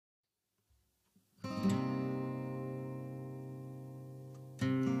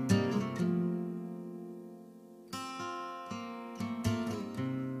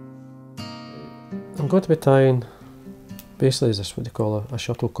I'm going to be tying, basically is this what they call a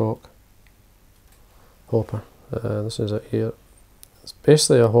shuttlecock hopper. This is it here. It's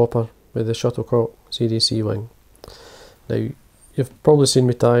basically a hopper with the shuttlecock CDC wing. Now you've probably seen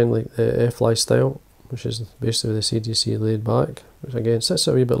me tying like the F-fly style, which is basically the CDC laid back, which again sits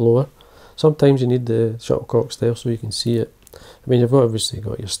a wee bit lower. Sometimes you need the shuttlecock style so you can see it. I mean, you've obviously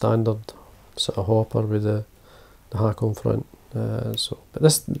got your standard sort of hopper with the hack on front. But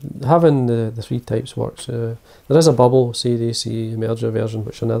this, having the three types works. There is a bubble CDC merger version,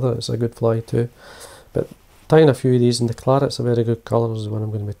 which it's a good fly too. But tying a few of these, and the Claret's a very good colour, is the one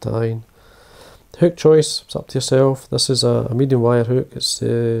I'm going to be tying. Hook choice, it's up to yourself. This is a medium wire hook. It's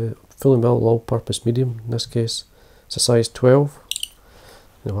fully milled all-purpose medium. In this case, it's a size 12.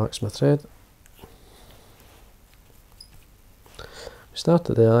 I'll wax my thread. Start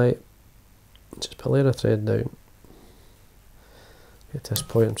at the eye. Just put a layer of thread down. At this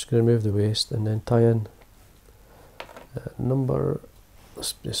point, I'm just going to remove the waste and then tie in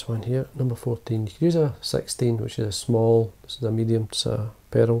this one here, number 14. You can use a 16, which is a small. This is a medium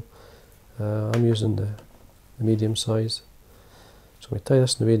pearl. I'm using the medium size. So we tie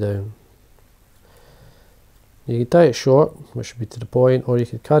this on the way down. You can tie it short, which should be to the point, or you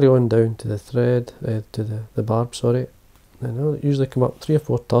could carry on down to the thread, to the barb, sorry. And I'll usually come up 3 or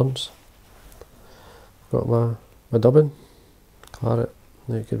 4 turns. Got my dubbing, Claret.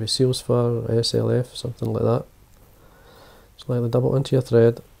 Now it could be seals for SLF, something like that. Slightly double into your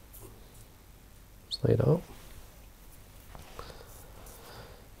thread, slide it up.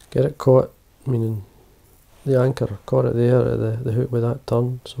 Get it caught, meaning the anchor caught it there at the hook with that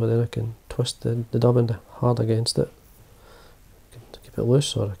turn, so then I can twist the dubbing hard against it. I can keep it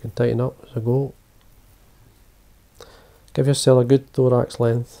loose or I can tighten up as I go. Give yourself a good thorax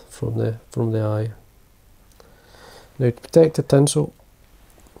length from the eye. Now to protect the tinsel,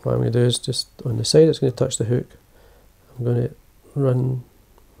 what I'm going to do is just on the side it's going to touch the hook. I'm going to run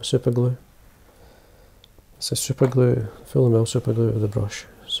my super glue. It's a super glue, fully milled super glue with the brush.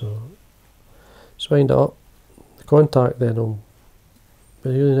 So just wind it up. The contact then will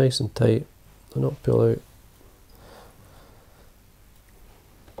be really nice and tight. I'll not pull out.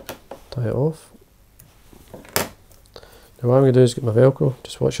 Tie it off. Now what I'm going to do is get my Velcro,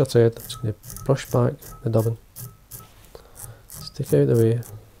 just watch your thread, I'm just going to brush back the dubbing. Just take it out of the way.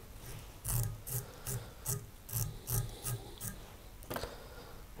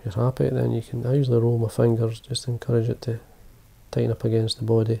 If you're happy, then you can, I usually roll my fingers just to encourage it to tighten up against the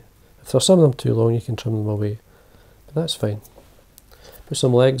body. If there's some of them too long, you can trim them away, but that's fine. Put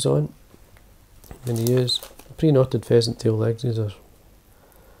some legs on. I'm going to use pre-knotted pheasant tail legs. These are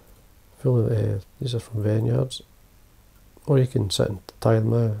these are from Vineyards. Or you can sit and tie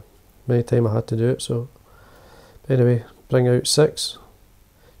them out. Many times I had to do it, so anyway, bring out 6.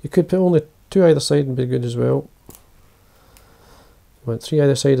 You could put only 2 either side and be good as well. You want 3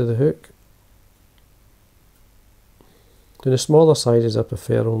 either side of the hook. To the smaller sizes I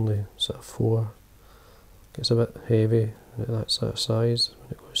prefer only sort of 4. Gets a bit heavy at that sort of size when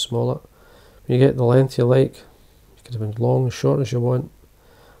it goes smaller. When you get the length you like, you could have been long as short as you want.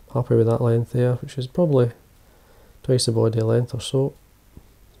 I'm happy with that length there, which is probably twice the body length or so.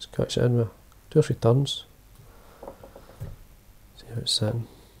 Just catch it in with 2 or 3 turns. See how it's sitting.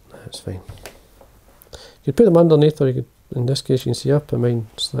 That's fine. You could put them underneath, or you could, in this case, you can see I put mine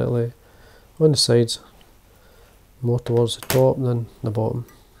slightly on the sides, more towards the top than the bottom.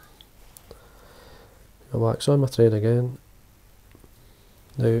 I'll wax on my thread again.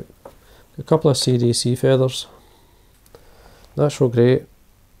 Now, a couple of CDC feathers. Natural grey.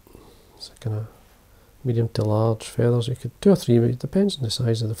 It's a kind of medium to large feathers. You could 2 or 3, but it depends on the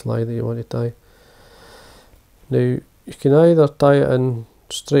size of the fly that you want to tie. Now you can either tie it in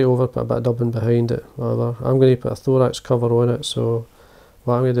straight over, put a bit of dubbing behind it, whatever. I'm going to put a thorax cover on it, so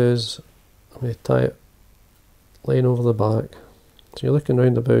what I'm going to do is I'm going to tie it laying over the back. So you're looking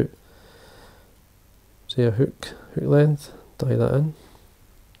round about, say, a hook length, tie that in.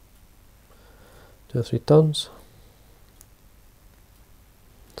 2 or 3 turns.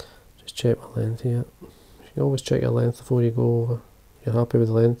 Check my length here. You can always check your length before you go over. You're happy with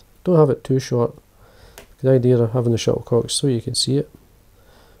the length. Don't have it too short. The idea of having the shuttlecock is so you can see it.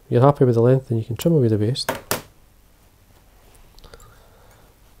 If you're happy with the length, then you can trim away the waste.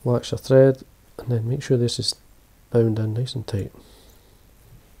 Wax your thread and then make sure this is bound in nice and tight.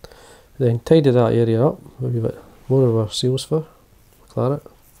 Then tidy that area up with a bit more of our seals for Claret.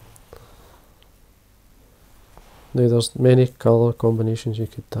 Now there's many colour combinations you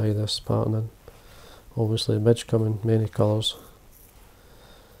could tie this pattern in. Obviously the midge come in many colours.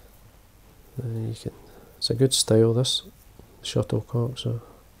 You can, it's a good style, this shuttlecock, so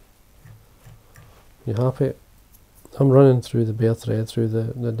You happy? I'm running through the bare thread through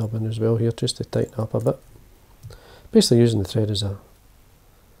the nubbin as well here, just to tighten up a bit. Basically using the thread as a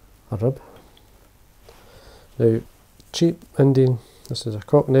rib. Now, cheap Indian, this is a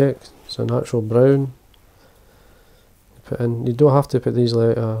cock neck, it's a natural brown. Put in, you don't have to put these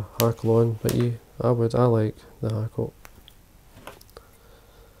like a hackle on, but I like the hackle.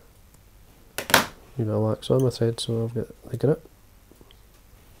 A bit of wax on my thread so I've got the grip.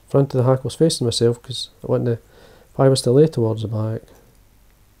 Front of the hackle's facing myself because I want the fibres to lay towards the back.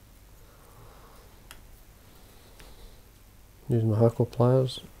 Using my hackle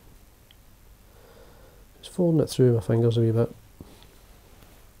pliers. Just folding it through my fingers a wee bit.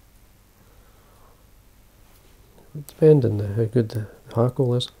 Depending on how good the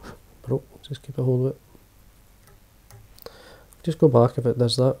hackle is. Broke, just keep a hold of it. Just go back if it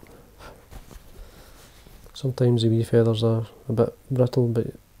does that. Sometimes the wee feathers are a bit brittle, but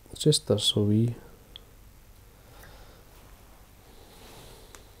it's just they're so wee.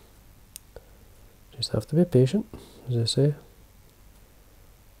 Just have to be patient, as I say.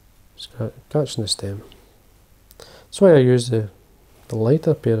 Just catching the stem. That's why I use the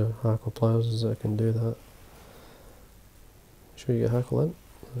lighter pair of hackle pliers, is that I can do that. Make sure you get hackle in.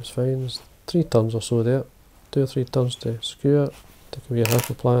 That's fine. There's 3 turns or so there. 2 or 3 turns to skewer. Take away your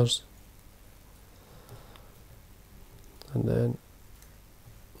hackle pliers. And then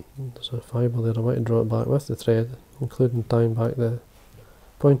there's a fibre there, I want to draw it back with the thread, including tying back the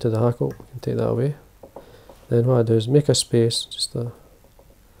point of the hackle. You can take that away. Then what I do is make a space just for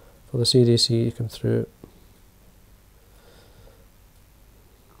the CDC to come through.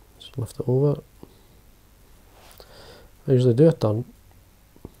 Just lift it over. I usually do a turn,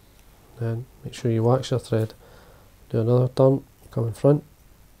 then make sure you wax your thread. Do another turn, come in front,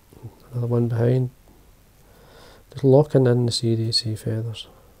 another one behind. Just locking in the CDC feathers.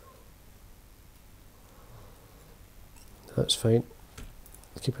 That's fine.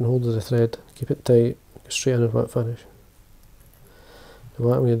 Keeping hold of the thread, keep it tight, go straight in and whip finish. Now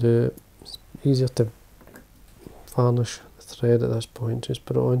what I'm going to do, it's easier to varnish the thread at this point, just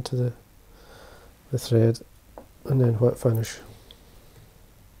put it onto the thread and then whip finish.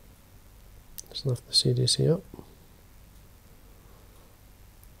 Just lift the CDC up.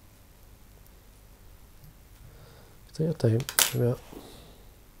 Take your time, yeah.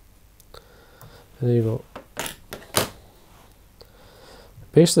 And there you go.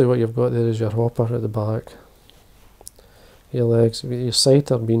 Basically what you've got there is your hopper at the back. Your legs, your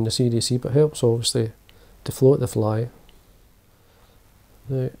sighter being the CDC, but helps obviously to float the fly.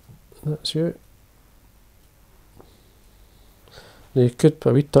 Right, that's you. Now you could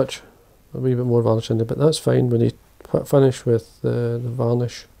put a wee touch, a wee bit more varnish in there, but that's fine. When you finish with the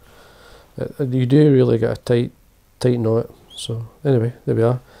varnish, you do really get a tight knot. So anyway, there we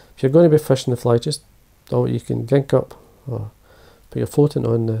are. If you're going to be fishing the fly, just you can gink up, but you're floating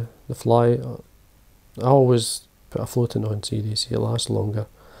on the fly. I always put a floating on CDC, it lasts longer.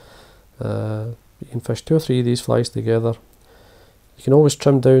 You can fish 2 or 3 of these flies together. You can always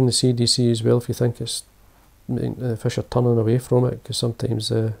trim down the CDC as well if you think it's the fish are turning away from it, because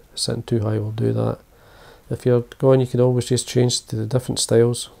sometimes sitting too high will do that. If you're going, you can always just change to the different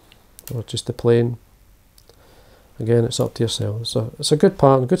styles, or just the plain. Again, it's up to yourself. It's a good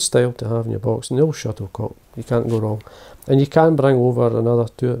pattern, good style to have in your box. And the old shuttlecock, you can't go wrong. And you can bring over another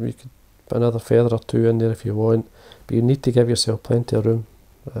 2, you could put another feather or 2 in there if you want, but you need to give yourself plenty of room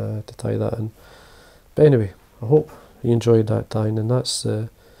to tie that in. But anyway, I hope you enjoyed that tying, and that's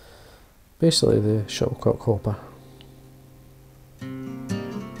basically the shuttlecock hopper.